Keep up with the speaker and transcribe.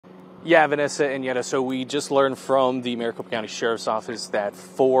Yeah, Vanessa and Yetta, so we just learned from the Maricopa County Sheriff's Office that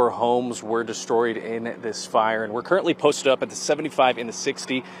 4 homes were destroyed in this fire, and we're currently posted up at the 75 and the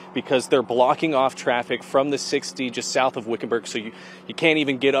 60 because they're blocking off traffic from the 60 just south of Wickenburg, so you can't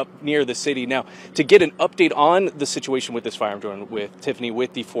even get up near the city. Now, to get an update on the situation with this fire, I'm joined with Tiffany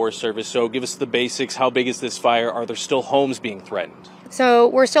with the Forest Service. So give us the basics. How big is this fire? Are there still homes being threatened? So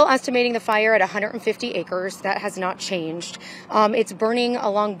we're still estimating the fire at 150 acres. That has not changed. It's burning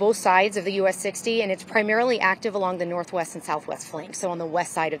along both sides of the US 60, and it's primarily active along the northwest and southwest flank, so on the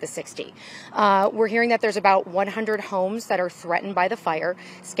west side of the 60. We're hearing that there's about 100 homes that are threatened by the fire,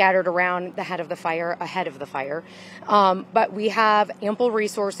 scattered around the head of the fire, ahead of the fire. But we have ample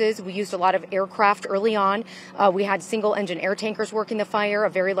resources. We used a lot of aircraft early on. We had single-engine air tankers working the fire, a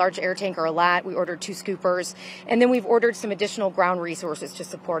very large air tanker, a LAT. We ordered 2 scoopers, and then we've ordered some additional ground resources to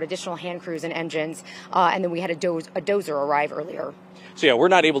support additional hand crews and engines, and then we had a dozer arrive earlier. So yeah, we're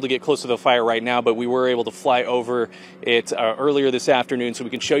not able to get close to the fire right now, but we were able to fly over it earlier this afternoon, so we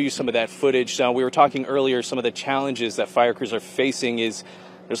can show you some of that footage. We were talking earlier, some of the challenges that fire crews are facing is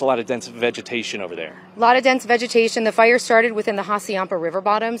there's a lot of dense vegetation over there. A lot of dense vegetation. The fire started within the Hassayampa River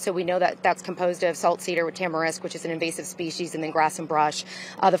bottom, so we know that that's composed of salt cedar with tamarisk, which is an invasive species, and then grass and brush.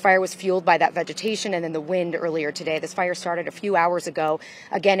 The fire was fueled by that vegetation and then the wind earlier today. This fire started a few hours ago.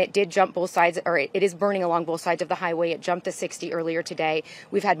 Again, it did jump both sides, or it is burning along both sides of the highway. It jumped the 60 earlier today.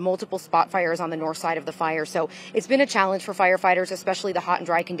 We've had multiple spot fires on the north side of the fire, so it's been a challenge for firefighters, especially the hot and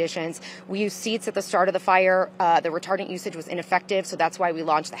dry conditions. We used seats at the start of the fire. The retardant usage was ineffective, so that's why we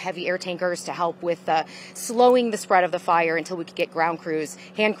launched the heavy air tankers to help with slowing the spread of the fire until we could get ground crews,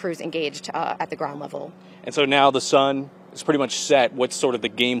 hand crews engaged at the ground level. And so now the sun is pretty much set. What's sort of the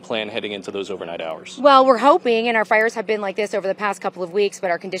game plan heading into those overnight hours? Well, we're hoping, and our fires have been like this over the past couple of weeks,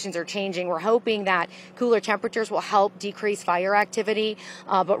 but our conditions are changing. We're hoping that cooler temperatures will help decrease fire activity,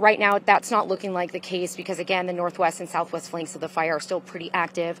 but right now that's not looking like the case because, again, the northwest and southwest flanks of the fire are still pretty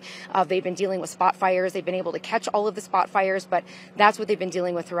active. They've been dealing with spot fires. They've been able to catch all of the spot fires, but that's what they've been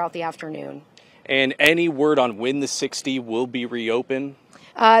dealing with throughout the afternoon. And any word on when the 60 will be reopened?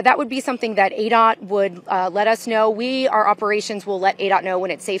 That would be something that ADOT would let us know. Our operations will let ADOT know when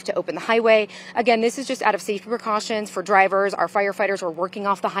it's safe to open the highway. Again, this is just out of safety precautions for drivers. Our firefighters are working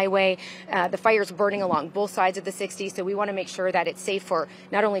off the highway. The fire is burning along both sides of the 60, so we want to make sure that it's safe for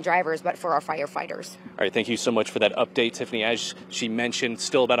not only drivers, but for our firefighters. All right, thank you so much for that update, Tiffany. As she mentioned,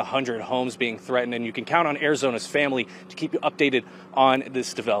 still about 100 homes being threatened, and you can count on Arizona's family to keep you updated on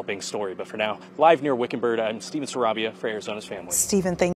this developing story. But for now, live near Wickenburg, I'm Steven Sarabia for Arizona's Family. Steven, thank you.